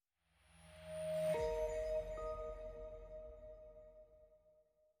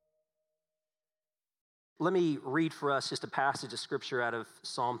Let me read for us just a passage of scripture out of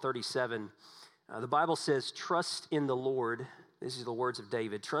Psalm 37. The Bible says, trust in the Lord. These are the words of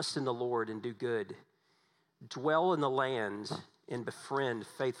David. Trust in the Lord and do good. Dwell in the land and befriend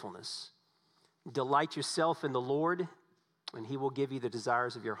faithfulness. Delight yourself in the Lord, and he will give you the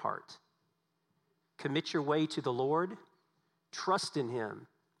desires of your heart. Commit your way to the Lord. Trust in him,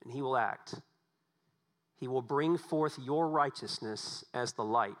 and he will act. He will bring forth your righteousness as the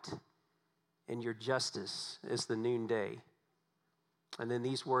light, and your justice as the noonday. And then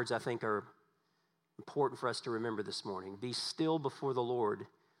these words I think are important for us to remember this morning. Be still before the Lord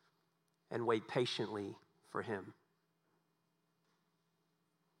and wait patiently for him.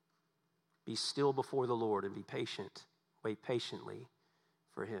 Be still before the Lord and be patient. Wait patiently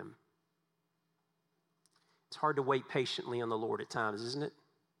for him. It's hard to wait patiently on the Lord at times, isn't it?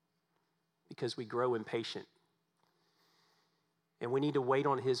 Because we grow impatient. And we need to wait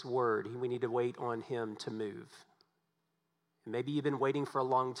on his word. We need to wait on him to move. And maybe you've been waiting for a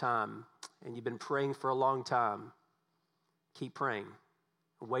long time and you've been praying for a long time. Keep praying.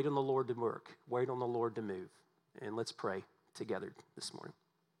 Wait on the Lord to work. Wait on the Lord to move. And let's pray together this morning.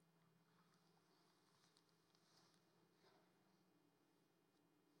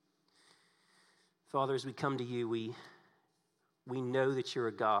 Father, as we come to you, we know that you're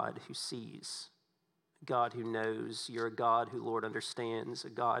a God who sees, a God who knows. You're a God who, Lord, understands, a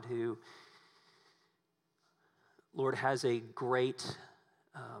God who, Lord, has a great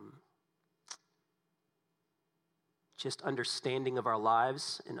just understanding of our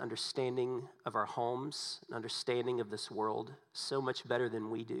lives and understanding of our homes and understanding of this world so much better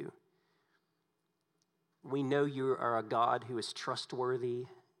than we do. We know you are a God who is trustworthy.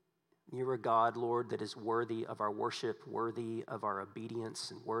 You're a God, Lord, that is worthy of our worship, worthy of our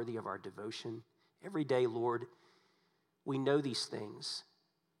obedience, and worthy of our devotion. Every day, Lord, we know these things.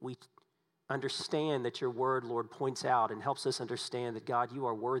 We understand that your word, Lord, points out and helps us understand that, God, you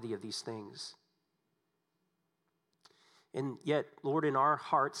are worthy of these things. And yet, Lord, in our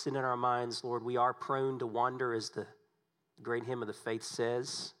hearts and in our minds, Lord, we are prone to wander, as the great hymn of the faith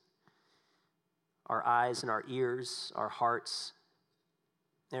says. Our eyes and our ears, our hearts.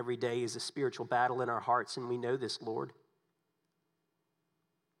 Every day is a spiritual battle in our hearts, and we know this, Lord.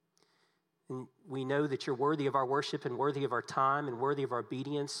 And we know that you're worthy of our worship and worthy of our time and worthy of our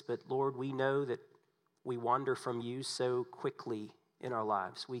obedience, but Lord, we know that we wander from you so quickly in our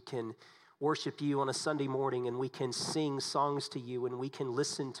lives. We can worship you on a Sunday morning, and we can sing songs to you, and we can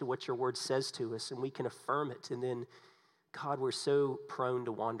listen to what your word says to us, and we can affirm it, and then, God, we're so prone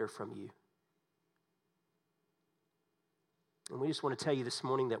to wander from you. And we just want to tell you this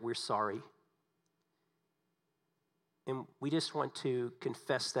morning that we're sorry. And we just want to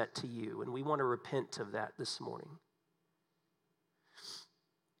confess that to you. And we want to repent of that this morning.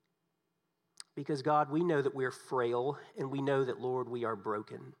 Because, God, we know that we're frail. And we know that, Lord, we are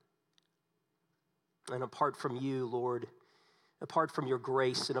broken. And apart from you, Lord, apart from your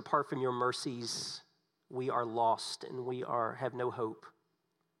grace and apart from your mercies, we are lost and we have no hope.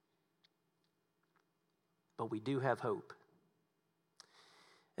 But we do have hope.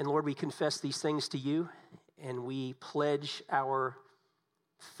 And Lord, we confess these things to you, and we pledge our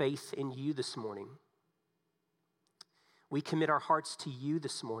faith in you this morning. We commit our hearts to you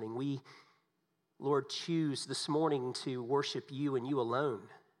this morning. We, Lord, choose this morning to worship you and you alone.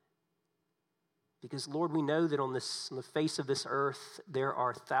 Because, Lord, we know that on the face of this earth, there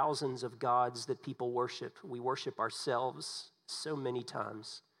are thousands of gods that people worship. We worship ourselves so many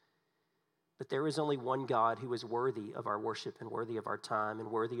times. But there is only one God who is worthy of our worship and worthy of our time and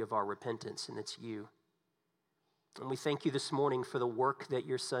worthy of our repentance, and it's you. And we thank you this morning for the work that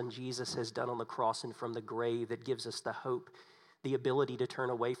your son Jesus has done on the cross and from the grave that gives us the hope, the ability to turn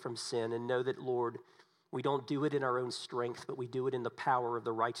away from sin and know that, Lord, we don't do it in our own strength, but we do it in the power of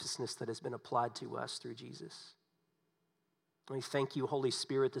the righteousness that has been applied to us through Jesus. We thank you, Holy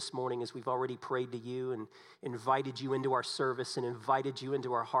Spirit, this morning as we've already prayed to you and invited you into our service and invited you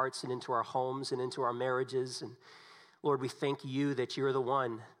into our hearts and into our homes and into our marriages. And Lord, we thank you that you're the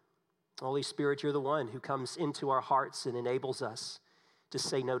one, Holy Spirit, you're the one who comes into our hearts and enables us to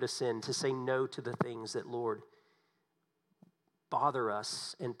say no to sin, to say no to the things that, Lord, bother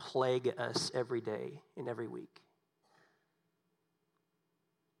us and plague us every day and every week.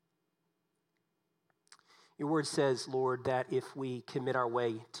 Your word says, Lord, that if we commit our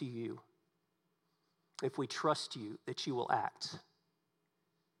way to you, if we trust you, that you will act.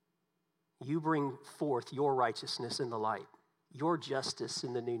 You bring forth your righteousness in the light, your justice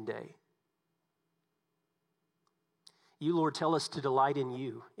in the noonday. You, Lord, tell us to delight in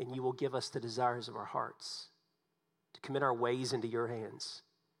you, and you will give us the desires of our hearts, to commit our ways into your hands.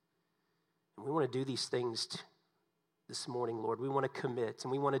 We want to do these things this morning, Lord. We want to commit,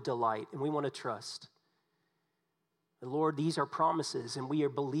 and we want to delight, and we want to trust. And Lord, these are promises, and we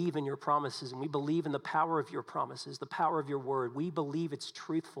believe in your promises, and we believe in the power of your promises, the power of your word. We believe it's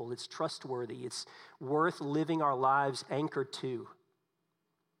truthful, it's trustworthy, it's worth living our lives anchored to.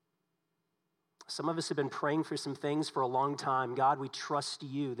 Some of us have been praying for some things for a long time. God, we trust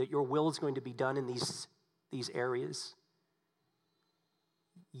you that your will is going to be done in these areas.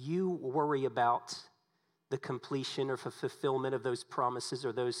 You worry about the completion or fulfillment of those promises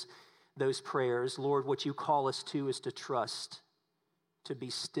or those prayers. Lord, what you call us to is to trust, to be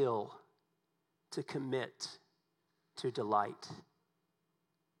still, to commit, to delight.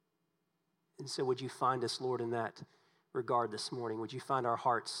 And so would you find us, Lord, in that regard this morning? Would you find our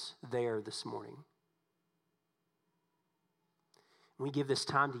hearts there this morning? We give this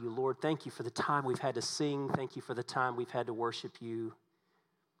time to you, Lord. Thank you for the time we've had to sing. Thank you for the time we've had to worship you.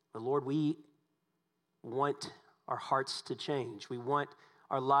 But Lord, we want our hearts to change. We want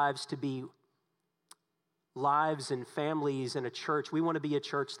our lives to be lives and families and a church. We want to be a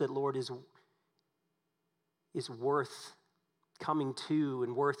church that, Lord, is worth coming to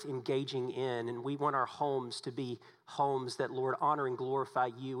and worth engaging in. And we want our homes to be homes that, Lord, honor and glorify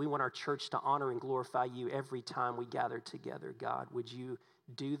you. We want our church to honor and glorify you every time we gather together. God, would you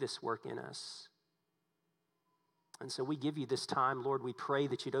do this work in us? And so we give you this time, Lord. We pray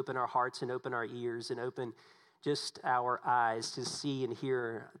that you'd open our hearts and open our ears and open just our eyes to see and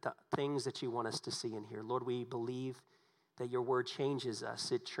hear the things that you want us to see and hear. Lord, we believe that your word changes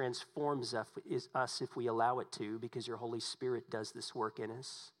us. It transforms us if we allow it to, because your Holy Spirit does this work in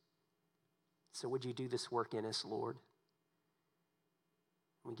us. So would you do this work in us, Lord?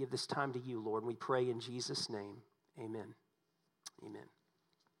 We give this time to you, Lord, and we pray in Jesus' name. Amen. Amen.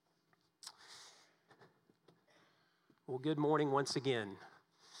 Well, good morning once again.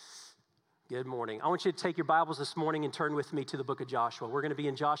 Good morning. I want you to take your Bibles this morning and turn with me to the book of Joshua. We're going to be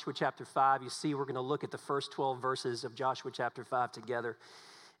in Joshua chapter 5. You see, we're going to look at the first 12 verses of Joshua chapter 5 together.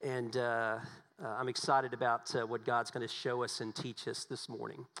 And I'm excited about what God's going to show us and teach us this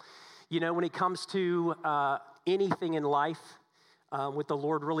morning. You know, when it comes to anything in life, what the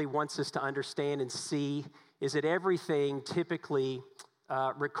Lord really wants us to understand and see is that everything typically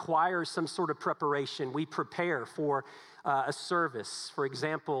requires some sort of preparation. We prepare for a service. For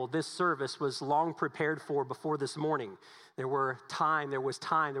example, this service was long prepared for before this morning. There was time, there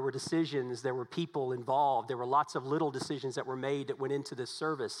were decisions, there were people involved. There were lots of little decisions that were made that went into this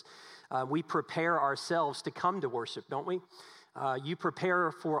service. We prepare ourselves to come to worship, don't we? You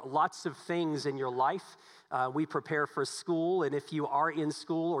prepare for lots of things in your life. We prepare for school, and if you are in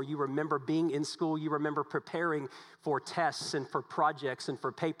school or you remember being in school, you remember preparing for tests and for projects and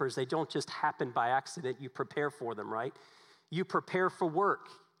for papers. They don't just happen by accident. You prepare for them, right? You prepare for work.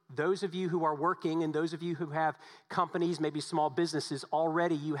 Those of you who are working and those of you who have companies, maybe small businesses,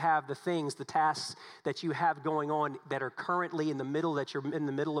 already you have the things, the tasks that you have going on that are currently in the middle, that you're in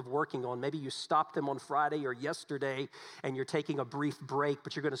the middle of working on. Maybe you stopped them on Friday or yesterday and you're taking a brief break,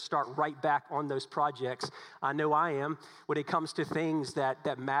 but you're going to start right back on those projects. I know I am when it comes to things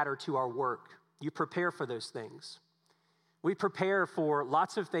that matter to our work. You prepare for those things. We prepare for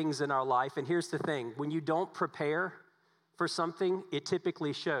lots of things in our life, and here's the thing. When you don't prepare for something, it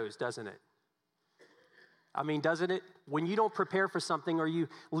typically shows, doesn't it? I mean, doesn't it? When you don't prepare for something or you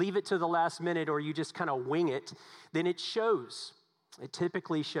leave it to the last minute or you just kind of wing it, then it shows. It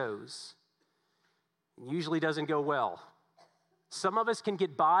typically shows. It usually doesn't go well. Some of us can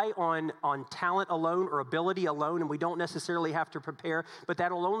get by on talent alone or ability alone, and we don't necessarily have to prepare, but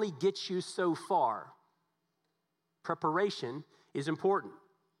that'll only get you so far. Preparation is important.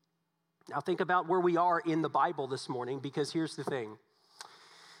 Now think about where we are in the Bible this morning, because here's the thing.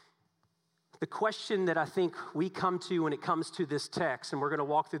 The question that I think we come to when it comes to this text, and we're going to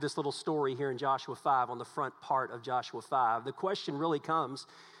walk through this little story here in Joshua 5 on the front part of Joshua 5, the question really comes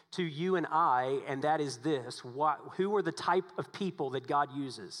to you and I, and that is this: who are the type of people that God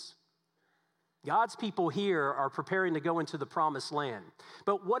uses? God's people here are preparing to go into the promised land.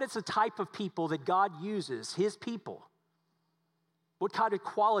 But what is the type of people that God uses, his people? What kind of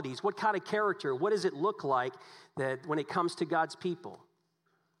qualities, what kind of character, what does it look like that when it comes to God's people?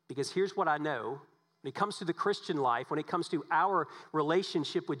 Because here's what I know. When it comes to the Christian life, when it comes to our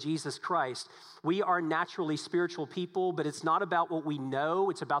relationship with Jesus Christ, we are naturally spiritual people, but it's not about what we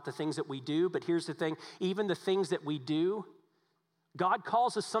know, it's about the things that we do. But here's the thing, even the things that we do, God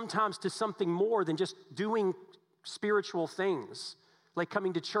calls us sometimes to something more than just doing spiritual things. like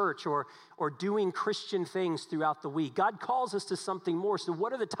coming to church or doing Christian things throughout the week. God calls us to something more. So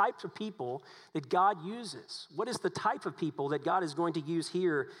what are the types of people that God uses? What is the type of people that God is going to use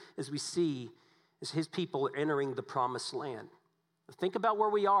here as we see as his people are entering the promised land? Think about where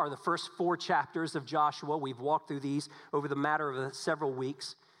we are, the first 4 chapters of Joshua. We've walked through these over the matter of several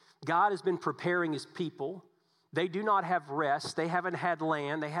weeks. God has been preparing his people. They do not have rest. They haven't had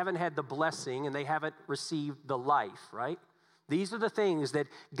land. They haven't had the blessing, and they haven't received the life, right? These are the things that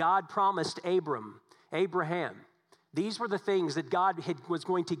God promised Abraham. These were the things that God was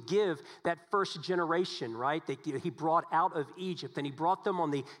going to give that first generation, right? That he brought out of Egypt, and he brought them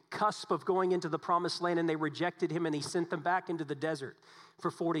on the cusp of going into the promised land, and they rejected him, and he sent them back into the desert for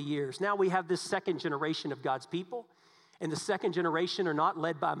 40 years. Now we have this second generation of God's people, and the second generation are not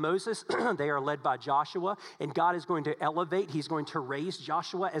led by Moses. They are led by Joshua, and God is going to elevate. He's going to raise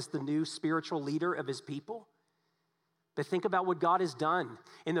Joshua as the new spiritual leader of his people. But think about what God has done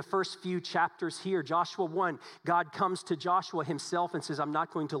in the first few chapters here. Joshua 1, God comes to Joshua himself and says, I'm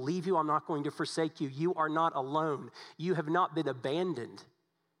not going to leave you. I'm not going to forsake you. You are not alone. You have not been abandoned.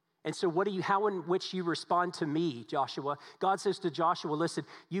 And so how in which you respond to me, Joshua? God says to Joshua, listen,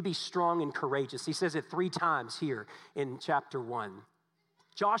 you be strong and courageous. He says it 3 times here in chapter 1.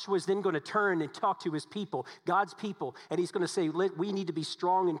 Joshua is then going to turn and talk to his people, God's people, and he's going to say, we need to be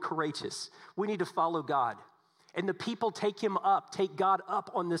strong and courageous. We need to follow God. And the people take God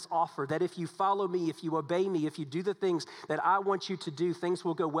up on this offer that if you follow me, if you obey me, if you do the things that I want you to do, things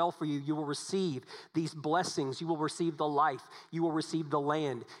will go well for you. You will receive these blessings. You will receive the life. You will receive the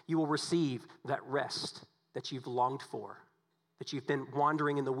land. You will receive that rest that you've longed for, that you've been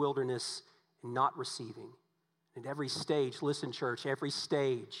wandering in the wilderness and not receiving. At every stage, listen, church, every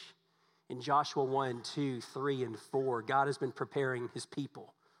stage in Joshua 1, 2, 3, and 4, God has been preparing his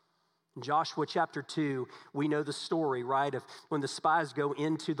people. In Joshua chapter 2, we know the story, right, of when the spies go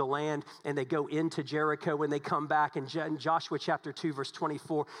into the land and they go into Jericho and they come back. And in Joshua chapter 2, verse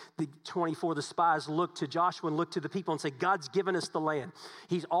 24, the spies look to Joshua and look to the people and say, God's given us the land.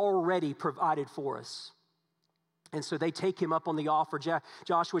 He's already provided for us. And so they take him up on the offer.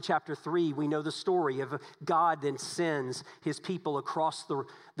 Joshua chapter 3, we know the story of God then sends his people across the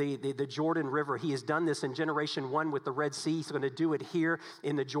Jordan River. He has done this in generation 1 with the Red Sea. He's going to do it here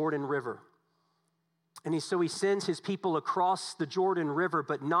in the Jordan River. And so he sends his people across the Jordan River,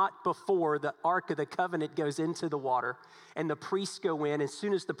 but not before the Ark of the Covenant goes into the water and the priests go in. As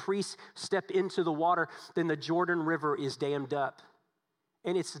soon as the priests step into the water, then the Jordan River is dammed up.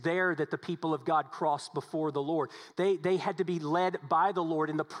 And it's there that the people of God crossed before the Lord. They had to be led by the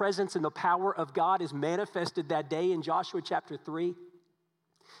Lord, and the presence and the power of God is manifested that day in Joshua chapter 3.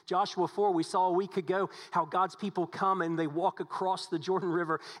 Joshua 4, we saw a week ago how God's people come and they walk across the Jordan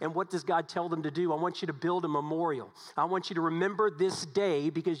River. And what does God tell them to do? I want you to build a memorial. I want you to remember this day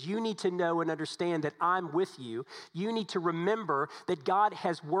because you need to know and understand that I'm with you. You need to remember that God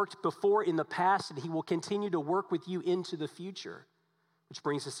has worked before in the past and he will continue to work with you into the future. Which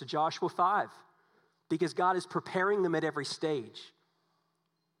brings us to Joshua 5, because God is preparing them at every stage,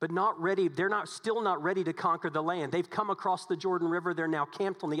 but not ready. They're still not ready to conquer the land. They've come across the Jordan River. They're now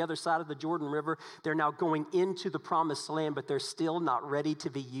camped on the other side of the Jordan River. They're now going into the promised land, but they're still not ready to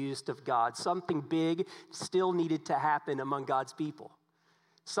be used of God. Something big still needed to happen among God's people.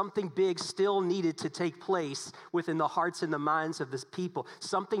 Something big still needed to take place within the hearts and the minds of this people.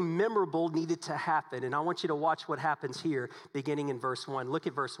 Something memorable needed to happen. And I want you to watch what happens here, beginning in verse 1. Look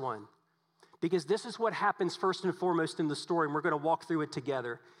at verse 1. Because this is what happens first and foremost in the story, and we're going to walk through it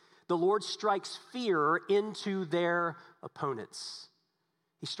together. The Lord strikes fear into their opponents.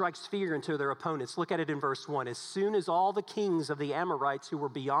 He strikes fear into their opponents. Look at it in verse 1. As soon as all the kings of the Amorites who were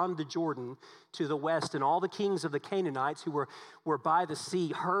beyond the Jordan to the west and all the kings of the Canaanites who were by the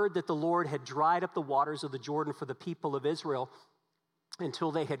sea heard that the Lord had dried up the waters of the Jordan for the people of Israel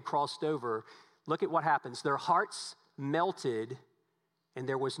until they had crossed over, look at what happens. Their hearts melted and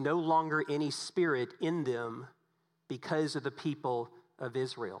there was no longer any spirit in them because of the people of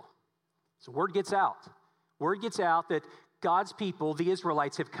Israel. So word gets out. Word gets out that God's people, the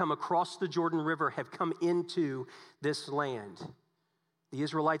Israelites, have come across the Jordan River, have come into this land. The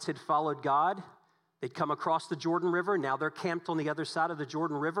Israelites had followed God. They'd come across the Jordan River. Now they're camped on the other side of the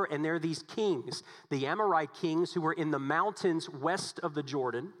Jordan River, and there are these kings, the Amorite kings who were in the mountains west of the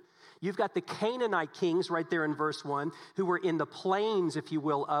Jordan. You've got the Canaanite kings right there in verse 1 who were in the plains, if you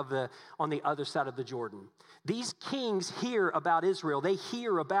will, on the other side of the Jordan. These kings hear about Israel. They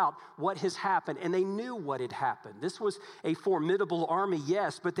hear about what has happened, and they knew what had happened. This was a formidable army,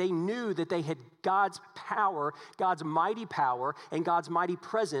 yes, but they knew that they had God's power, God's mighty power, and God's mighty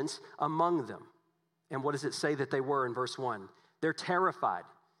presence among them. And what does it say that they were in verse 1? They're terrified.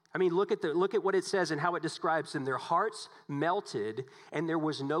 I mean, look at what it says and how it describes them. Their hearts melted, and there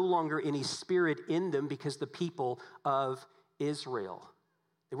was no longer any spirit in them because the people of Israel.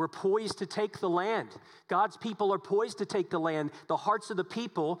 They were poised to take the land. God's people are poised to take the land. The hearts of the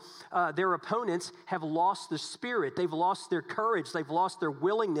people, their opponents, have lost the spirit. They've lost their courage. They've lost their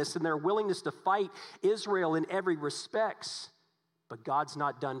willingness and their willingness to fight Israel in every respect. But God's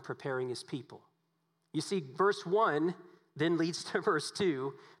not done preparing his people. You see, verse 1 then leads to verse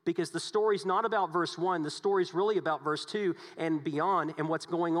 2, because the story's not about verse 1. The story's really about verse 2 and beyond and what's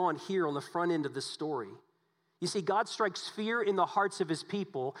going on here on the front end of the story. You see, God strikes fear in the hearts of his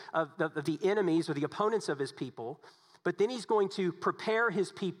people, of the enemies or the opponents of his people, but then he's going to prepare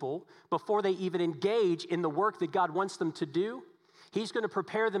his people before they even engage in the work that God wants them to do. He's going to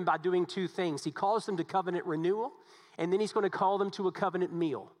prepare them by doing two things. He calls them to covenant renewal, and then he's going to call them to a covenant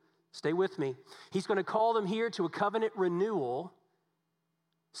meal. Stay with me. He's going to call them here to a covenant renewal.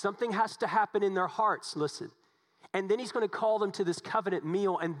 Something has to happen in their hearts, listen. And then he's going to call them to this covenant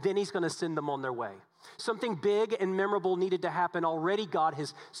meal, and then he's going to send them on their way. Something big and memorable needed to happen. Already God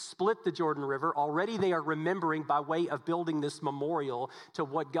has split the Jordan River. Already they are remembering by way of building this memorial to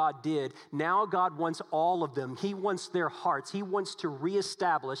what God did. Now God wants all of them. He wants their hearts. He wants to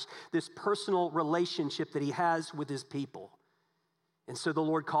reestablish this personal relationship that he has with his people. And so the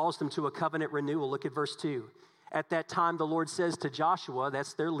Lord calls them to a covenant renewal. Look at verse 2. At that time, the Lord says to Joshua,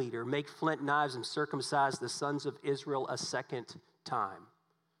 that's their leader, make flint knives and circumcise the sons of Israel a second time.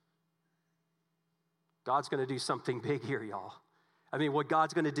 God's going to do something big here, y'all. I mean, what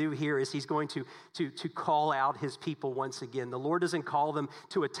God's going to do here is he's going to call out his people once again. The Lord doesn't call them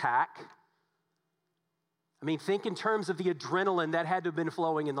to attack. I mean, think in terms of the adrenaline that had to have been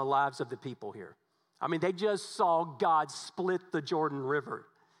flowing in the lives of the people here. I mean, they just saw God split the Jordan River.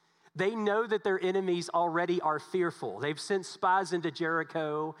 They know that their enemies already are fearful. They've sent spies into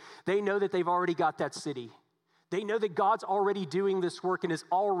Jericho. They know that they've already got that city. They know that God's already doing this work and has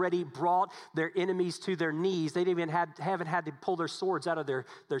already brought their enemies to their knees. They haven't had to pull their swords out of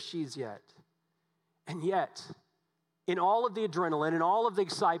their sheaths yet. And yet, in all of the adrenaline, in all of the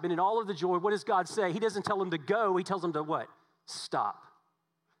excitement, in all of the joy, what does God say? He doesn't tell them to go. He tells them to what? Stop.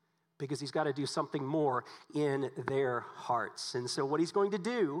 Because he's got to do something more in their hearts. And so what he's going to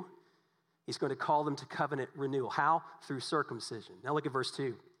do, he's going to call them to covenant renewal. How? Through circumcision. Now look at verse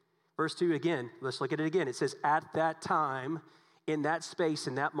 2. Verse 2 again, let's look at it again. It says, at that time, in that space,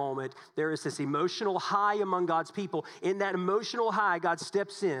 in that moment, there is this emotional high among God's people. In that emotional high, God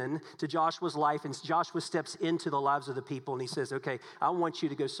steps in to Joshua's life, and Joshua steps into the lives of the people, and he says, okay, I want you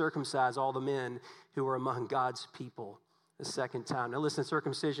to go circumcise all the men who are among God's people the second time. Now listen,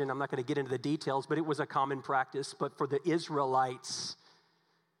 circumcision, I'm not going to get into the details, but it was a common practice. But for the Israelites,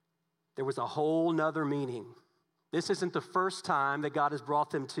 there was a whole nother meaning. This isn't the first time that God has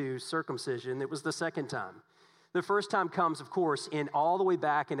brought them to circumcision. It was the second time. The first time comes, of course, in all the way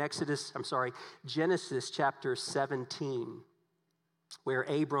back in Genesis chapter 17, where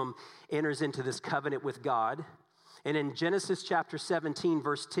Abram enters into this covenant with God. And in Genesis chapter 17,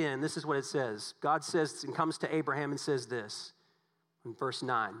 verse 10, this is what it says. God says and comes to Abraham and says this in verse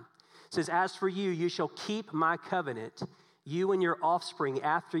 9. It says, as for you, you shall keep my covenant, you and your offspring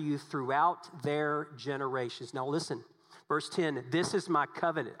after you throughout their generations. Now listen, verse 10, this is my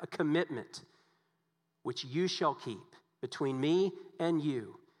covenant, a commitment, which you shall keep between me and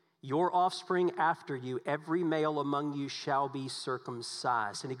you. Your offspring after you, every male among you shall be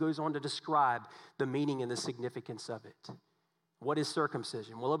circumcised. And he goes on to describe the meaning and the significance of it. What is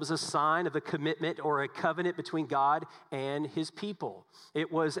circumcision? Well, it was a sign of a commitment or a covenant between God and his people.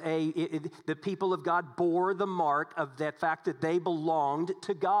 It was the people of God bore the mark of that fact that they belonged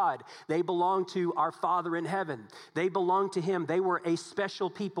to God. They belonged to our Father in heaven. They belonged to him. They were a special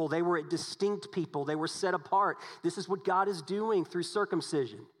people. They were a distinct people. They were set apart. This is what God is doing through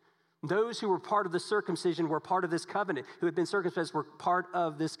circumcision. Those who were part of the circumcision were part of this covenant. Who had been circumcised were part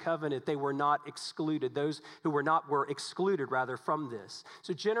of this covenant. They were not excluded. Those who were not were excluded, rather, from this.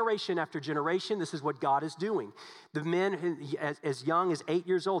 So generation after generation, this is what God is doing. The men as young as 8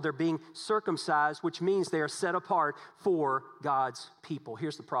 years old, they're being circumcised, which means they are set apart for God's people.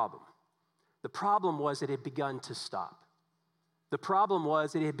 Here's the problem. The problem was it had begun to stop. The problem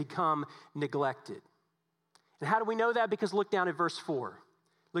was it had become neglected. And how do we know that? Because look down at verse 4.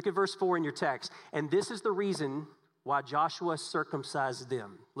 Look at verse 4 in your text. And this is the reason why Joshua circumcised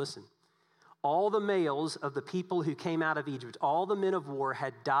them. Listen. All the males of the people who came out of Egypt, all the men of war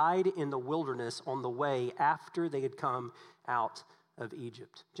had died in the wilderness on the way after they had come out of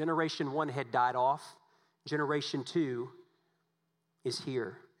Egypt. Generation 1 had died off. Generation 2 is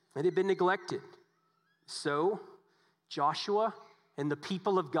here. And it had been neglected. So Joshua and the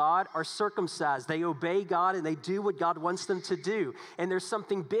people of God are circumcised. They obey God and they do what God wants them to do. And there's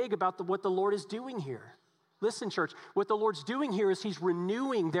something big about what the Lord is doing here. Listen, church, what the Lord's doing here is he's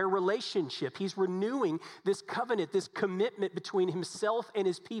renewing their relationship. He's renewing this covenant, this commitment between himself and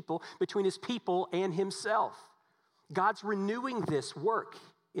his people, between his people and himself. God's renewing this work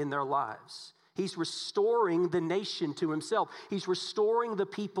in their lives. He's restoring the nation to himself. He's restoring the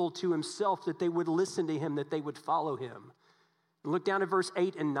people to himself, that they would listen to him, that they would follow him. Look down at verse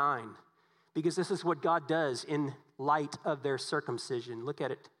 8 and 9, because this is what God does in light of their circumcision. Look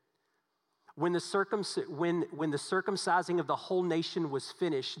at it. When the circumcising of the whole nation was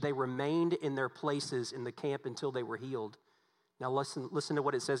finished, they remained in their places in the camp until they were healed. Now listen to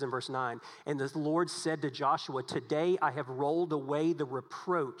what it says in verse 9. And the Lord said to Joshua, "Today I have rolled away the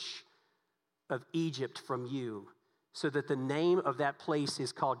reproach of Egypt from you, so that the name of that place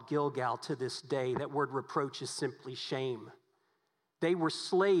is called Gilgal to this day." That word reproach is simply shame. They were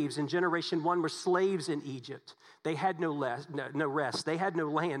slaves. In generation one were slaves in Egypt. They had no rest. They had no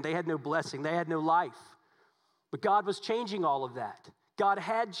land. They had no blessing. They had no life. But God was changing all of that. God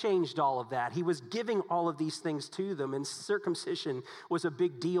had changed all of that. He was giving all of these things to them, and circumcision was a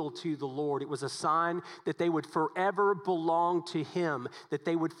big deal to the Lord. It was a sign that they would forever belong to him, that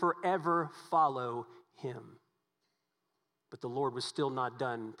they would forever follow him. But the Lord was still not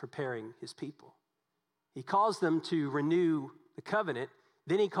done preparing his people. He calls them to renew the covenant,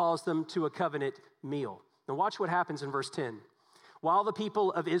 then he calls them to a covenant meal. Now watch what happens in verse 10. While the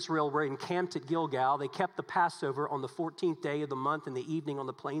people of Israel were encamped at Gilgal, they kept the Passover on the 14th day of the month in the evening on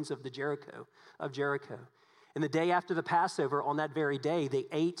the plains of Jericho. And the day after the Passover, on that very day, they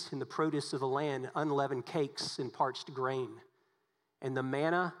ate in the produce of the land unleavened cakes and parched grain. And the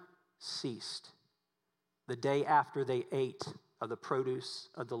manna ceased the day after they ate of the produce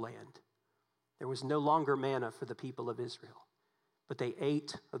of the land. There was no longer manna for the people of Israel, but they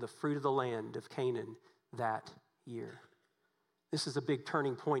ate of the fruit of the land of Canaan that year. This is a big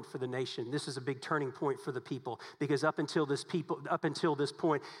turning point for the nation. This is a big turning point for the people, because up until this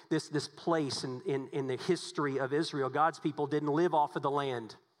point, this place in the history of Israel, God's people didn't live off of the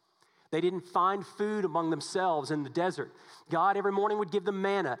land. They didn't find food among themselves in the desert. God every morning would give them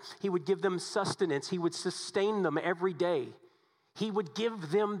manna. He would give them sustenance. He would sustain them every day. He would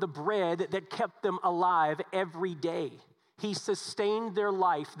give them the bread that kept them alive every day. He sustained their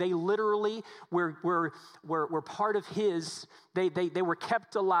life. They literally were part of his, they were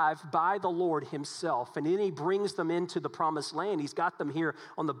kept alive by the Lord himself. And then he brings them into the promised land. He's got them here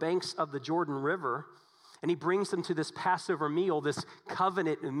on the banks of the Jordan River. And he brings them to this Passover meal, this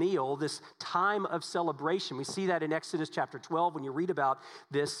covenant meal, this time of celebration. We see that in Exodus chapter 12 when you read about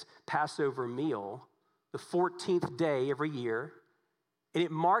this Passover meal, the 14th day every year. And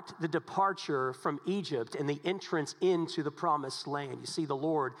it marked the departure from Egypt and the entrance into the promised land. You see, the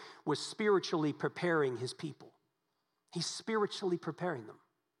Lord was spiritually preparing his people. He's spiritually preparing them.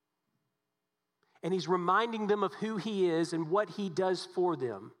 And he's reminding them of who he is and what he does for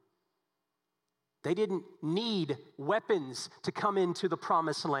them. They didn't need weapons to come into the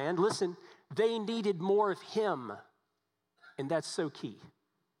promised land. Listen, they needed more of him. And that's so key.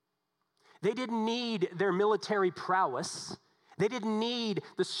 They didn't need their military prowess. They didn't need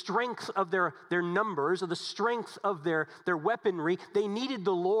the strength of their numbers or the strength of their weaponry. They needed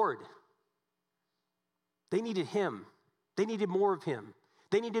the Lord. They needed him. They needed more of him.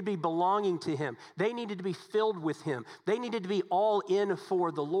 They needed to be belonging to him. They needed to be filled with him. They needed to be all in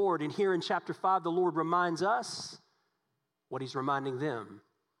for the Lord. And here in chapter 5, the Lord reminds us what he's reminding them.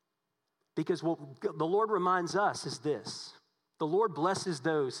 Because what the Lord reminds us is this. The Lord blesses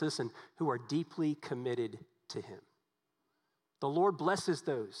those, listen, who are deeply committed to him. The Lord blesses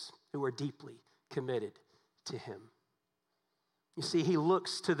those who are deeply committed to him. You see, he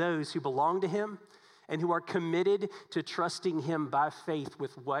looks to those who belong to him and who are committed to trusting him by faith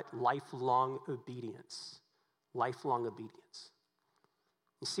with what? Lifelong obedience. Lifelong obedience.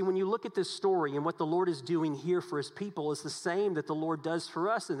 You see, when you look at this story and what the Lord is doing here for his people is the same that the Lord does for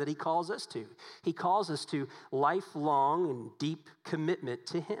us and that he calls us to. He calls us to lifelong and deep commitment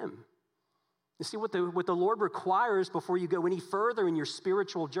to him. You see, what the Lord requires before you go any further in your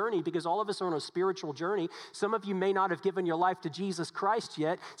spiritual journey, because all of us are on a spiritual journey. Some of you may not have given your life to Jesus Christ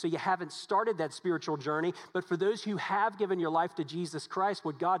yet, so you haven't started that spiritual journey. But for those who have given your life to Jesus Christ,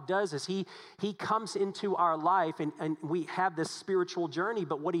 what God does is he comes into our life and we have this spiritual journey.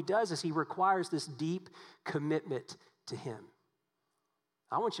 But what he does is he requires this deep commitment to him.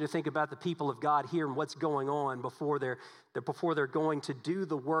 I want you to think about the people of God here and what's going on before they're going to do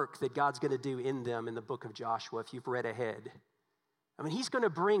the work that God's going to do in them in the book of Joshua, if you've read ahead. I mean, he's going to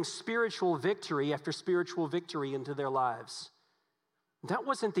bring spiritual victory after spiritual victory into their lives. That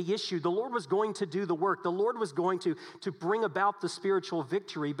wasn't the issue. The Lord was going to do the work. The Lord was going to bring about the spiritual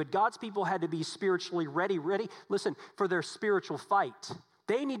victory, but God's people had to be spiritually ready, listen, for their spiritual fight.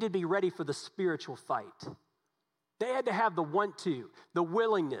 They needed to be ready for the spiritual fight. They had to have the want to, the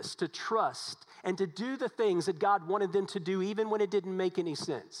willingness to trust, and to do the things that God wanted them to do even when it didn't make any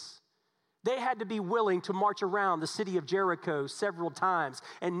sense. They had to be willing to march around the city of Jericho several times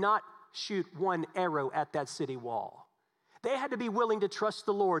and not shoot one arrow at that city wall. They had to be willing to trust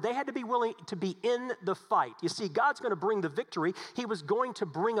the Lord. They had to be willing to be in the fight. You see, God's going to bring the victory. He was going to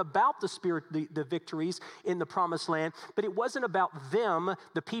bring about the victories in the promised land, but it wasn't about them,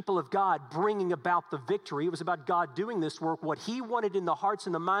 the people of God, bringing about the victory. It was about God doing this work. What he wanted in the hearts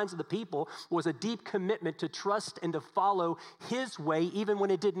and the minds of the people was a deep commitment to trust and to follow his way, even when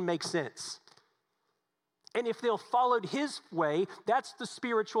it didn't make sense. And if they'll followed his way, that's the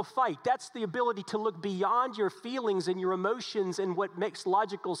spiritual fight. That's the ability to look beyond your feelings and your emotions and what makes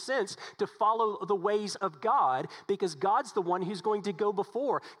logical sense to follow the ways of God, because God's the one who's going to go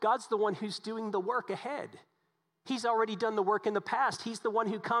before. God's the one who's doing the work ahead. He's already done the work in the past. He's the one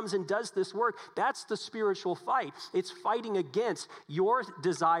who comes and does this work. That's the spiritual fight. It's fighting against your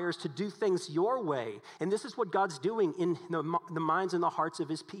desires to do things your way. And this is what God's doing in the minds and the hearts of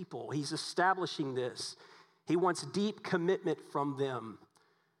his people. He's establishing this. He wants deep commitment from them.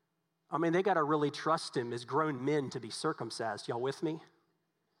 I mean, they got to really trust him as grown men to be circumcised. Y'all with me?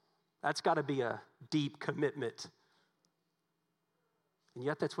 That's got to be a deep commitment. And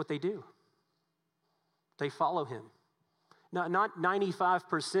yet that's what they do. They follow him. Not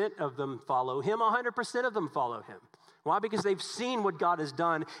 95% of them follow him, 100% of them follow him. Why? Because they've seen what God has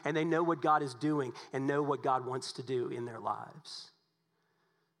done, and they know what God is doing and know what God wants to do in their lives.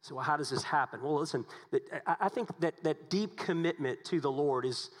 So how does this happen? Well, listen, I think that deep commitment to the Lord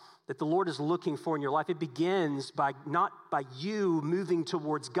is that the Lord is looking for in your life. It begins by not by you moving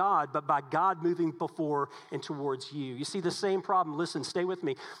towards God, but by God moving before and towards you. You see the same problem. Listen, stay with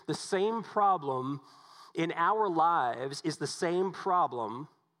me. The same problem in our lives is the same problem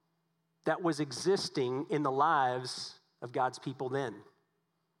that was existing in the lives of God's people then.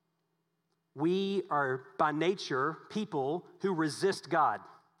 We are by nature people who resist God.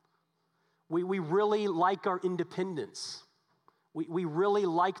 We really like our independence. We really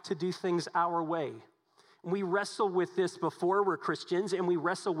like to do things our way. We wrestle with this before we're Christians, and we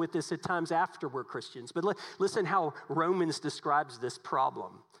wrestle with this at times after we're Christians. But listen how Romans describes this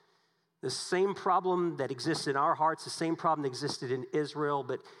problem. The same problem that exists in our hearts, the same problem that existed in Israel,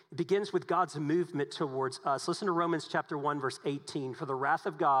 but it begins with God's movement towards us. Listen to Romans chapter 1, verse 18. For the wrath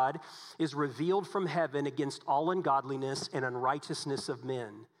of God is revealed from heaven against all ungodliness and unrighteousness of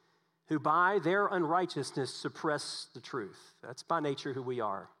men, who by their unrighteousness suppress the truth. That's by nature who we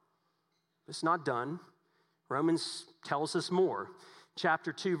are. It's not done. Romans tells us more.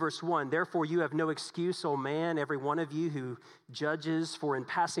 Chapter 2, verse 1, therefore you have no excuse, O man, every one of you who judges, for in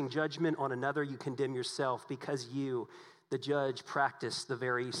passing judgment on another you condemn yourself, because you, the judge, practice the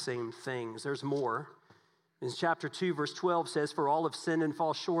very same things. There's more. In chapter 2, verse 12 says, for all have sinned and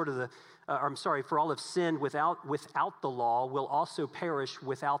fall short of for all have sinned without the law will also perish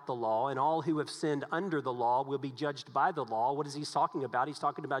without the law, and all who have sinned under the law will be judged by the law. What is he talking about? He's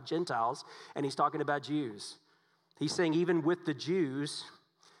talking about Gentiles, and he's talking about Jews. He's saying even with the Jews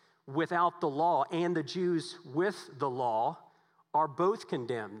without the law and the Jews with the law are both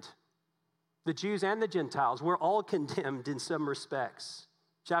condemned. The Jews and the Gentiles, we're all condemned in some respects.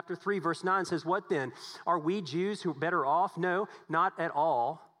 Chapter 3, verse 9 says, what then? Are we Jews who are better off? No, not at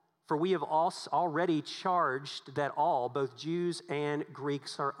all. For we have already charged that all, both Jews and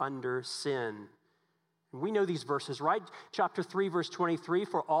Greeks, are under sin. And we know these verses, right? Chapter 3, verse 23,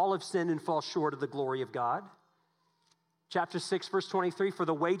 for all have sinned and fall short of the glory of God. Chapter 6, verse 23, for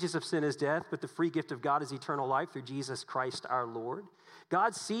the wages of sin is death, but the free gift of God is eternal life through Jesus Christ our Lord.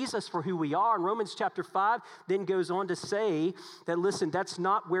 God sees us for who we are. And Romans chapter 5 then goes on to say that, listen, that's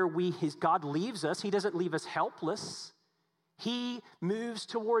not where God leaves us. He doesn't leave us helpless. He moves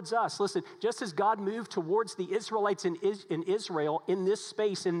towards us. Listen, just as God moved towards the Israelites in Israel in this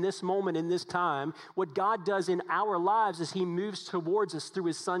space, in this moment, in this time, what God does in our lives is he moves towards us through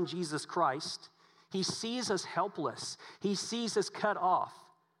his son, Jesus Christ. He sees us helpless. He sees us cut off.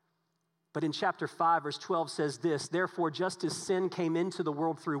 But in chapter 5, verse 12 says this, therefore, just as sin came into the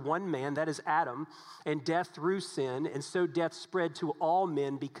world through one man, that is Adam, and death through sin, and so death spread to all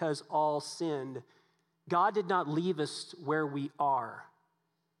men because all sinned. God did not leave us where we are.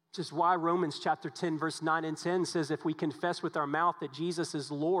 Which is why Romans chapter 10, verse 9 and 10 says, if we confess with our mouth that Jesus is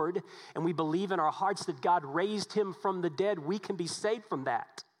Lord and we believe in our hearts that God raised him from the dead, we can be saved from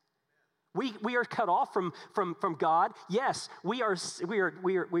that. We are cut off from God. Yes, we are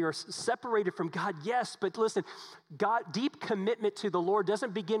separated from God. Yes, but listen, deep commitment to the Lord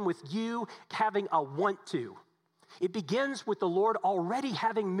doesn't begin with you having a want to. It begins with the Lord already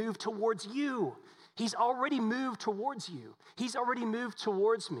having moved towards you. He's already moved towards you. He's already moved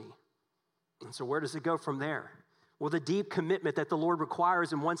towards me. And so where does it go from there? Well, the deep commitment that the Lord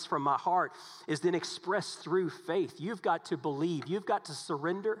requires and wants from my heart is then expressed through faith. You've got to believe. You've got to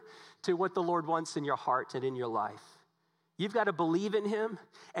surrender to what the Lord wants in your heart and in your life. You've got to believe in him,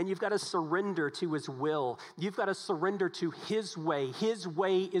 and you've got to surrender to his will. You've got to surrender to his way. His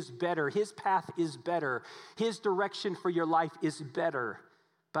way is better. His path is better. His direction for your life is better.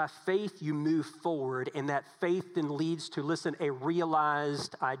 By faith, you move forward, and that faith then leads to, listen, a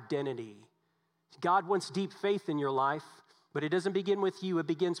realized identity. God wants deep faith in your life, but it doesn't begin with you. It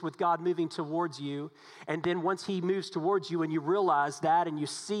begins with God moving towards you. And then once he moves towards you and you realize that and you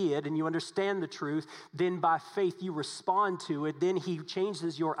see it and you understand the truth, then by faith you respond to it. Then he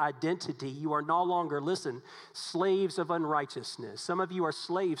changes your identity. You are no longer, listen, slaves of unrighteousness. Some of you are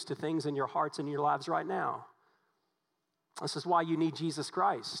slaves to things in your hearts and your lives right now. This is why you need Jesus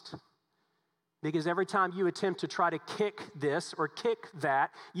Christ. Because every time you attempt to try to kick this or kick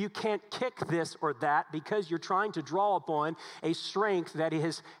that, you can't kick this or that because you're trying to draw upon a strength that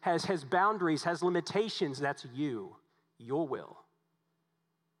has boundaries, has limitations. That's you, your will.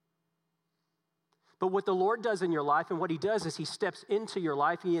 But what the Lord does in your life, and what he does is he steps into your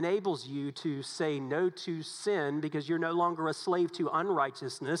life. He enables you to say no to sin because you're no longer a slave to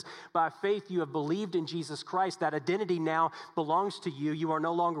unrighteousness. By faith, you have believed in Jesus Christ. That identity now belongs to you. You are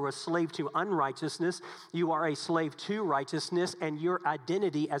no longer a slave to unrighteousness. You are a slave to righteousness, and your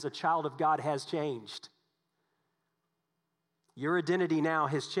identity as a child of God has changed. Your identity now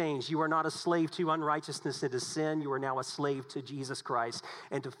has changed. You are not a slave to unrighteousness and to sin. You are now a slave to Jesus Christ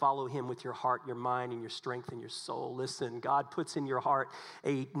and to follow him with your heart, your mind, and your strength and your soul. Listen, God puts in your heart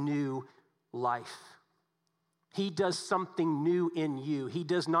a new life. He does something new in you. He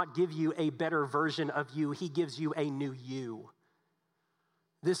does not give you a better version of you. He gives you a new you.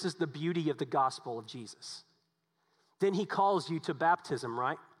 This is the beauty of the gospel of Jesus. Then he calls you to baptism,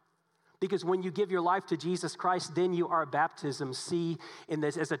 right? Because when you give your life to Jesus Christ, then you are baptism. See, in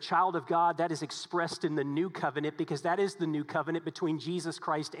this, as a child of God, that is expressed in the new covenant because that is the new covenant between Jesus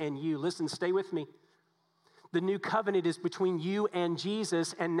Christ and you. Listen, stay with me. The new covenant is between you and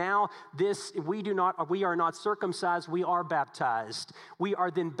Jesus, and now we are not circumcised, we are baptized. We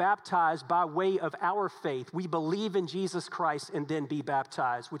are then baptized by way of our faith. We believe in Jesus Christ and then be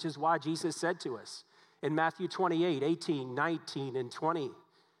baptized, which is why Jesus said to us in Matthew 28, 18, 19, and 20,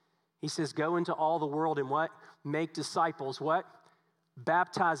 he says, go into all the world and what? Make disciples, what?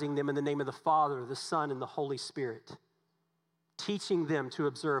 Baptizing them in the name of the Father, the Son, and the Holy Spirit, teaching them to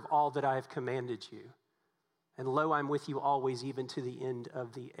observe all that I have commanded you. And lo, I'm with you always, even to the end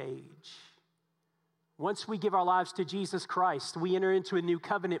of the age. Once we give our lives to Jesus Christ, we enter into a new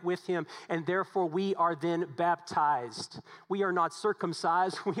covenant with him, and therefore we are then baptized. We are not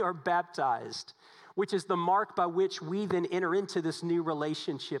circumcised, we are baptized, which is the mark by which we then enter into this new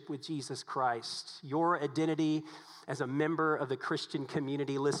relationship with Jesus Christ. Your identity as a member of the Christian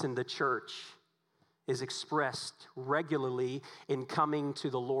community, listen, the church is expressed regularly in coming to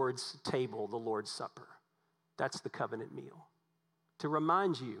the Lord's table, the Lord's Supper. That's the covenant meal. To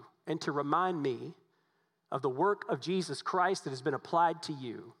remind you and to remind me of the work of Jesus Christ that has been applied to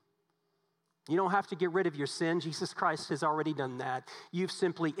you. You don't have to get rid of your sin. Jesus Christ has already done that. You've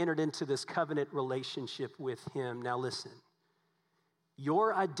simply entered into this covenant relationship with him. Now listen,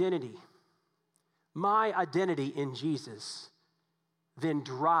 your identity, my identity in Jesus, then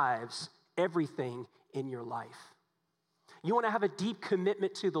drives everything in your life. You want to have a deep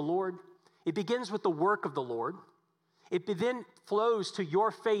commitment to the Lord? It begins with the work of the Lord. It then flows to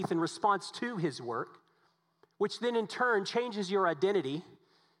your faith in response to his work, which then in turn changes your identity.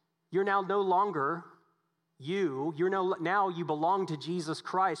 You're now no longer you. Now you belong to Jesus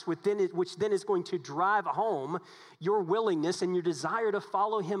Christ, which then is going to drive home your willingness and your desire to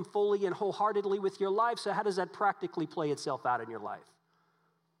follow him fully and wholeheartedly with your life. So how does that practically play itself out in your life?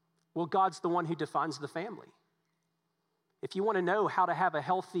 Well, God's the one who defines the family. If you want to know how to have a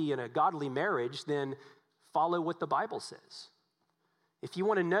healthy and a godly marriage, then follow what the Bible says. If you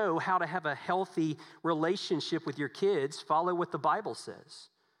want to know how to have a healthy relationship with your kids, follow what the Bible says.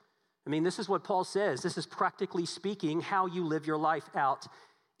 I mean, this is what Paul says. This is practically speaking how you live your life out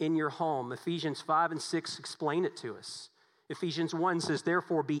in your home. Ephesians 5 and 6 explain it to us. Ephesians 1 says,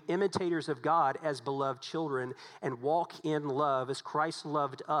 therefore be imitators of God as beloved children and walk in love as Christ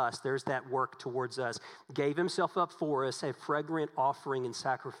loved us. There's that work towards us. Gave himself up for us, a fragrant offering and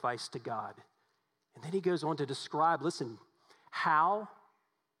sacrifice to God. And then he goes on to describe, listen, how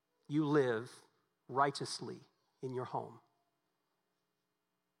you live righteously in your home.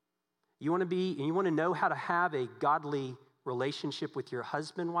 You want to know how to have a godly relationship with your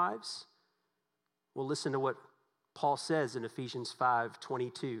husband, wives? Well, listen to what Paul says in Ephesians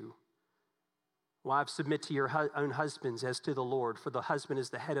 5:22. Wives, submit to your own husbands as to the Lord, for the husband is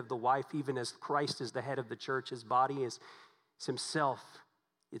the head of the wife, even as Christ is the head of the church. His body is himself,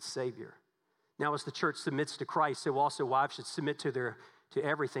 its Savior. Now, as the church submits to Christ, so also wives should submit to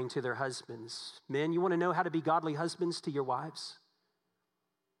everything to their husbands. Men, you want to know how to be godly husbands to your wives?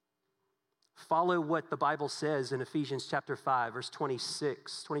 Follow what the Bible says in Ephesians chapter 5, verse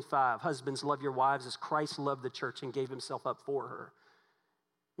 26, 25. Husbands, love your wives as Christ loved the church and gave himself up for her.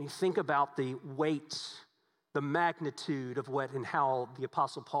 I mean, think about the weight, the magnitude of what and how the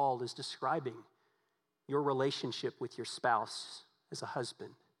Apostle Paul is describing your relationship with your spouse as a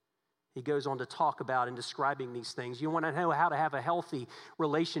husband. He goes on to talk about and describing these things. You want to know how to have a healthy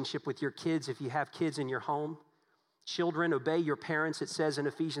relationship with your kids if you have kids in your home? Children, obey your parents, it says in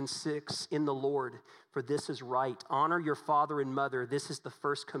Ephesians 6, in the Lord, for this is right. Honor your father and mother. This is the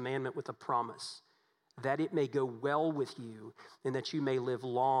first commandment with a promise, that it may go well with you and that you may live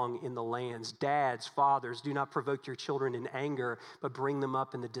long in the lands. Dads, fathers, do not provoke your children in anger, but bring them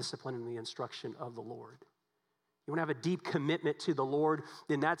up in the discipline and the instruction of the Lord. You want to have a deep commitment to the Lord,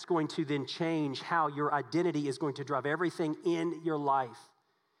 then that's going to then change how your identity is going to drive everything in your life.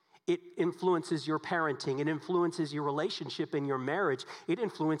 It influences your parenting. It influences your relationship in your marriage. It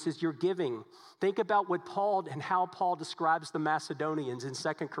influences your giving. Think about what Paul and how Paul describes the Macedonians in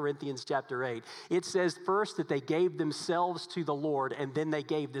 2 Corinthians chapter 8. It says first that they gave themselves to the Lord, and then they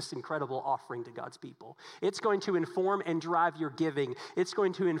gave this incredible offering to God's people. It's going to inform and drive your giving. It's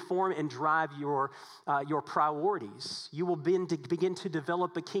going to inform and drive your priorities. You will begin to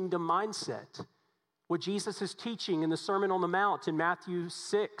develop a kingdom mindset. What Jesus is teaching in the Sermon on the Mount in Matthew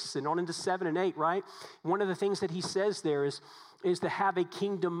 6 and on into 7 and 8, right? One of the things that he says there is to have a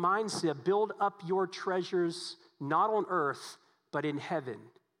kingdom mindset. Build up your treasures not on earth, but in heaven,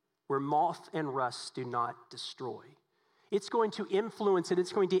 where moth and rust do not destroy. It's going to influence and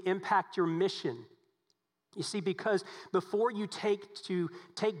it's going to impact your mission. You see, because before you take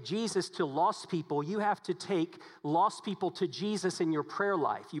Jesus to lost people, you have to take lost people to Jesus in your prayer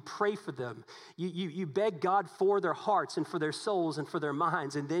life. You pray for them. You beg God for their hearts and for their souls and for their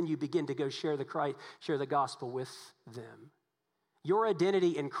minds, and then you begin to go share the gospel with them. Your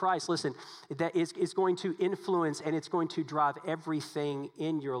identity in Christ, listen, that is going to influence and it's going to drive everything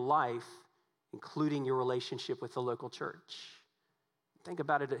in your life, including your relationship with the local church. Think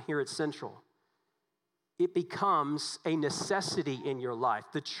about it here at Central. It becomes a necessity in your life.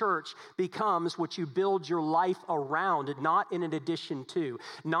 The church becomes what you build your life around, not in an addition to,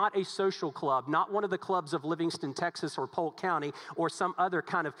 not a social club, not one of the clubs of Livingston, Texas, or Polk County, or some other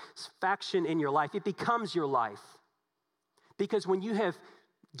kind of faction in your life. It becomes your life. Because when you have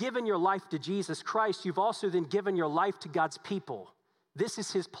given your life to Jesus Christ, you've also then given your life to God's people. This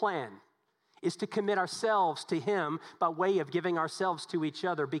is his plan, is to commit ourselves to him by way of giving ourselves to each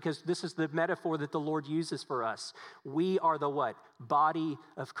other, because this is the metaphor that the Lord uses for us. We are the what? Body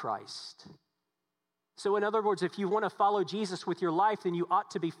of Christ. So in other words, if you want to follow Jesus with your life, then you ought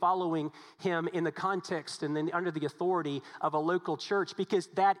to be following him in the context and then under the authority of a local church, because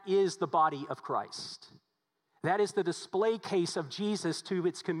that is the body of Christ. That is the display case of Jesus to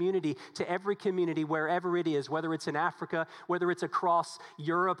its community, to every community, wherever it is, whether it's in Africa, whether it's across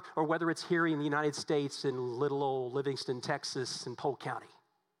Europe, or whether it's here in the United States in little old Livingston, Texas, and Polk County,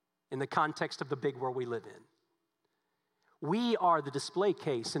 in the context of the big world we live in. We are the display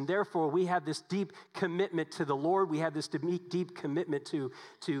case, and therefore we have this deep commitment to the Lord. We have this deep commitment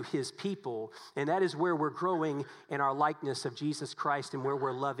to his people, and that is where we're growing in our likeness of Jesus Christ and where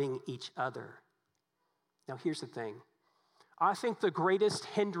we're loving each other. Now, here's the thing. I think the greatest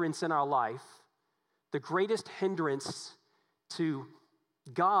hindrance in our life, the greatest hindrance to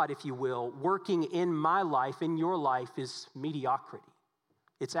God, if you will, working in my life, in your life, is mediocrity.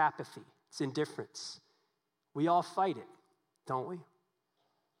 It's apathy. It's indifference. We all fight it, don't we?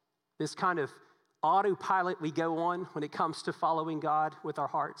 This kind of autopilot we go on when it comes to following God with our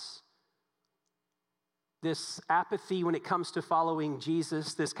hearts. This apathy when it comes to following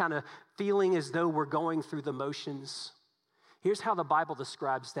Jesus, this kind of feeling as though we're going through the motions. Here's how the Bible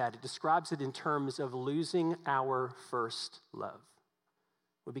describes that. It describes it in terms of losing our first love.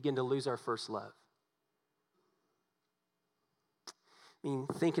 We begin to lose our first love. I mean,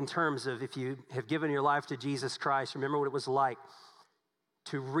 think in terms of if you have given your life to Jesus Christ, remember what it was like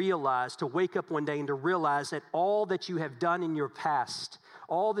to realize, to wake up one day and to realize that all that you have done in your past,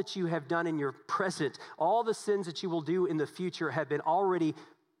 all that you have done in your present, all the sins that you will do in the future have been already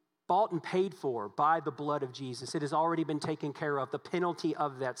bought and paid for by the blood of Jesus. It has already been taken care of, the penalty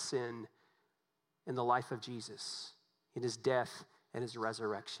of that sin in the life of Jesus, in his death and his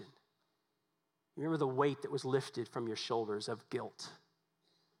resurrection. Remember the weight that was lifted from your shoulders of guilt.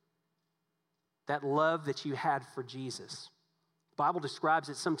 That love that you had for Jesus. The Bible describes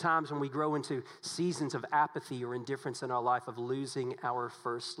it sometimes when we grow into seasons of apathy or indifference in our life, of losing our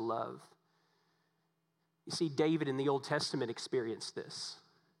first love. You see, David in the Old Testament experienced this.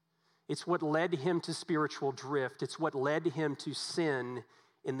 It's what led him to spiritual drift. It's what led him to sin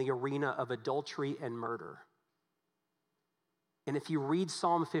in the arena of adultery and murder. And if you read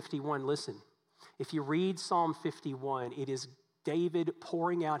Psalm 51, listen, if you read Psalm 51, it is David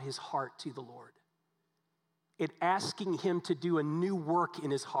pouring out his heart to the Lord. It asking him to do a new work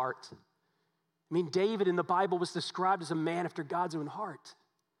in his heart. I mean, David in the Bible was described as a man after God's own heart.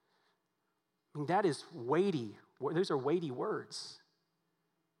 I mean, that is weighty. Those are weighty words.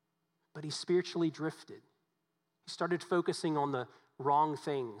 But he spiritually drifted. He started focusing on the wrong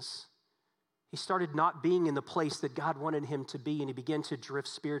things. He started not being in the place that God wanted him to be, and he began to drift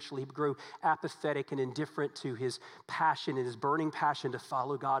spiritually. He grew apathetic and indifferent to his passion and his burning passion to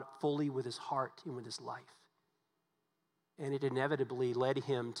follow God fully with his heart and with his life. And it inevitably led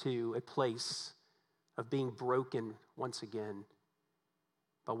him to a place of being broken once again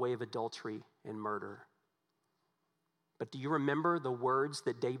by way of adultery and murder. But do you remember the words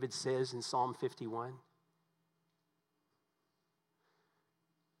that David says in Psalm 51?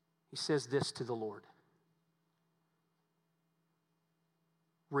 He says this to the Lord: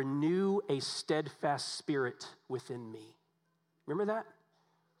 renew a steadfast spirit within me. Remember that?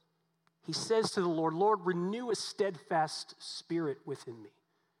 He says to the Lord, Lord, renew a steadfast spirit within me.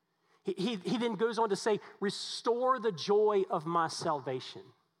 He then goes on to say, restore the joy of my salvation.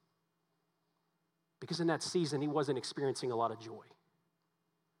 Because in that season, he wasn't experiencing a lot of joy.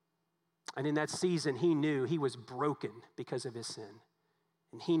 And in that season, he knew he was broken because of his sin.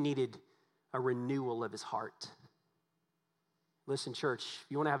 And he needed a renewal of his heart. Listen, church, if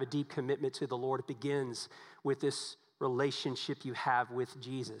you want to have a deep commitment to the Lord, it begins with this relationship you have with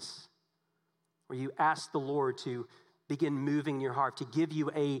Jesus, where you ask the Lord to begin moving your heart, to give you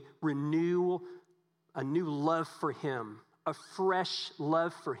a new love for him, a fresh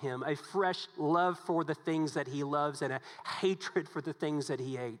love for him, a fresh love for the things that he loves, and a hatred for the things that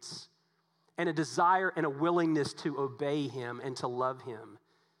he hates, and a desire and a willingness to obey him and to love him.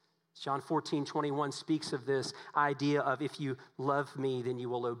 John 14:21 speaks of this idea of, if you love me, then you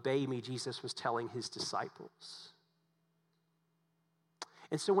will obey me, Jesus was telling his disciples.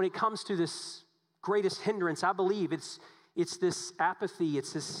 And so when it comes to this greatest hindrance, I believe it's this apathy,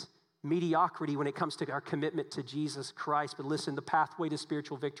 it's this mediocrity when it comes to our commitment to Jesus Christ. But listen, the pathway to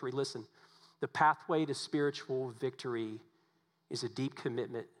spiritual victory, the pathway to spiritual victory is a deep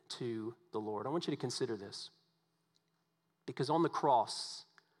commitment to the Lord. I want you to consider this. Because on the cross,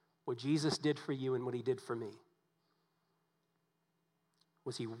 what Jesus did for you and what he did for me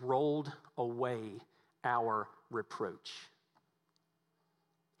was he rolled away our reproach.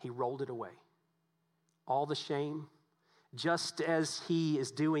 He rolled it away. All the shame, just as he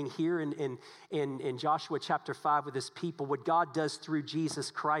is doing here in Joshua chapter 5 with his people. What God does through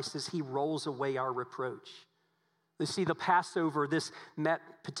Jesus Christ is he rolls away our reproach. You see, the Passover, this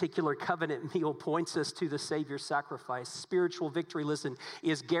particular covenant meal, points us to the Savior's sacrifice. Spiritual victory,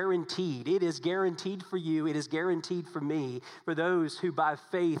 is guaranteed. It is guaranteed for you. It is guaranteed for me, for those who by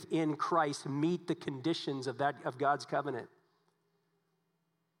faith in Christ meet the conditions of God's covenant.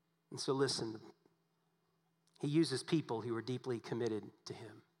 And so listen, he uses people who are deeply committed to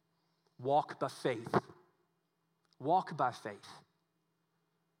him. Walk by faith. Walk by faith.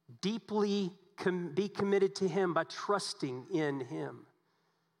 Deeply be committed to him by trusting in him.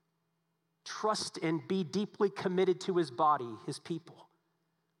 Trust and be deeply committed to his body, his people.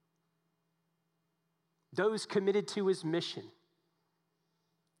 Those committed to his mission.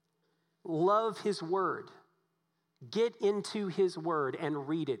 Love his word. Get into his word and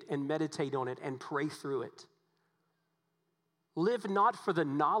read it and meditate on it and pray through it. Live not for the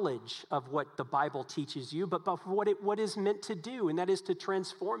knowledge of what the Bible teaches you, but for what is meant to do, and that is to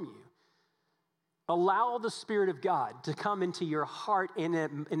transform you. Allow the Spirit of God to come into your heart in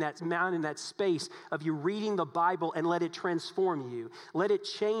that space of you reading the Bible, and let it transform you. Let it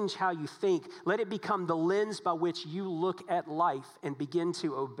change how you think. Let it become the lens by which you look at life and begin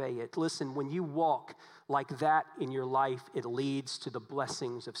to obey it. Listen, when you walk like that in your life, it leads to the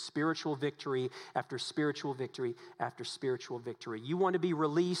blessings of spiritual victory after spiritual victory after spiritual victory. You want to be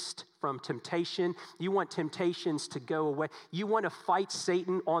released from temptation. You want temptations to go away. You want to fight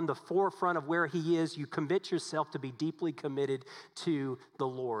Satan on the forefront of where he is. You commit yourself to be deeply committed to the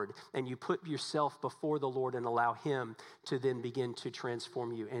Lord. And you put yourself before the Lord and allow him to then begin to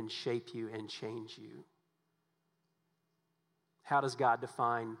transform you and shape you and change you. How does God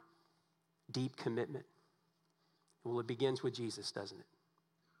define deep commitment? Well, it begins with Jesus, doesn't it?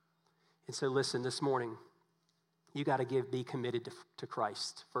 And so listen, this morning, you got to be committed to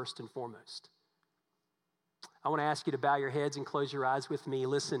Christ first and foremost. I want to ask you to bow your heads and close your eyes with me.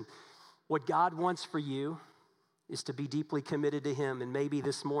 Listen, what God wants for you is to be deeply committed to him. And maybe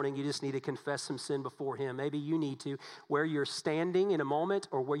this morning you just need to confess some sin before him. Maybe you need to, where you're standing in a moment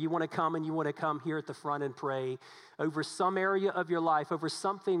or where you want to come and you want to come here at the front and pray over some area of your life, over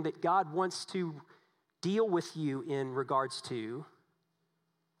something that God wants to deal with you in regards to.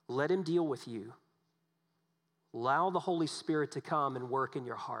 Let him deal with you. Allow the Holy Spirit to come and work in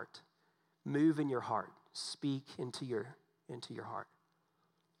your heart. Move in your heart. Speak into your heart.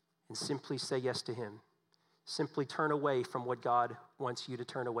 And simply say yes to him. Simply turn away from what God wants you to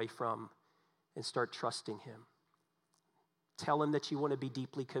turn away from and start trusting him. Tell him that you want to be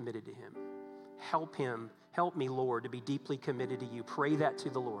deeply committed to him. Help me, Lord, to be deeply committed to you. Pray that to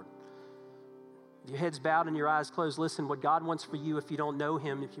the Lord. With your heads bowed and your eyes closed, listen, what God wants for you, if you don't know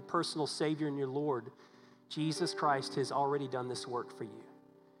him, if your personal Savior and your Lord, Jesus Christ has already done this work for you.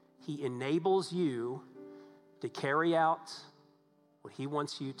 He enables you to carry out what he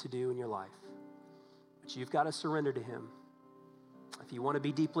wants you to do in your life. But you've got to surrender to him. If you want to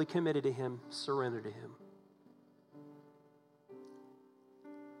be deeply committed to him, surrender to him.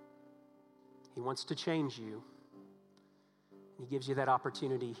 He wants to change you. He gives you that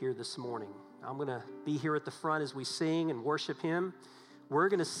opportunity here this morning. I'm going to be here at the front as we sing and worship him. We're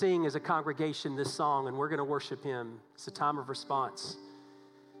going to sing as a congregation this song, and we're going to worship him. It's a time of response.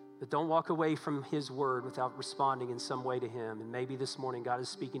 But don't walk away from his word without responding in some way to him. And maybe this morning God is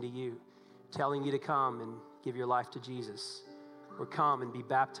speaking to you, telling you to come and give your life to Jesus, or come and be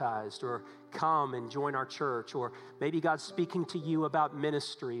baptized, or come and join our church, or maybe God's speaking to you about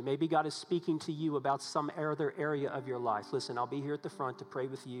ministry. Maybe God is speaking to you about some other area of your life. Listen, I'll be here at the front to pray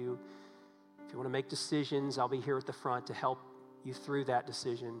with you. If you want to make decisions, I'll be here at the front to help you through that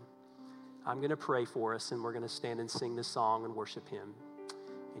decision. I'm going to pray for us, and we're going to stand and sing this song and worship him.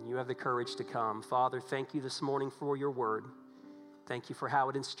 And you have the courage to come. Father, thank you this morning for your word. Thank you for how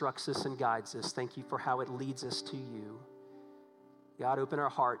it instructs us and guides us. Thank you for how it leads us to you. God, open our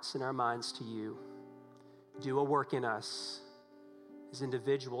hearts and our minds to you. Do a work in us as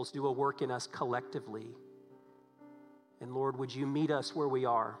individuals. Do a work in us collectively. And Lord, would you meet us where we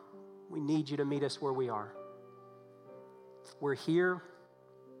are? We need you to meet us where we are. We're here.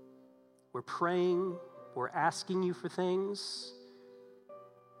 We're praying. We're asking you for things.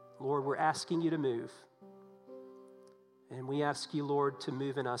 Lord, we're asking you to move. And we ask you, Lord, to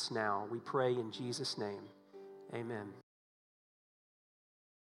move in us now. We pray in Jesus' name. Amen.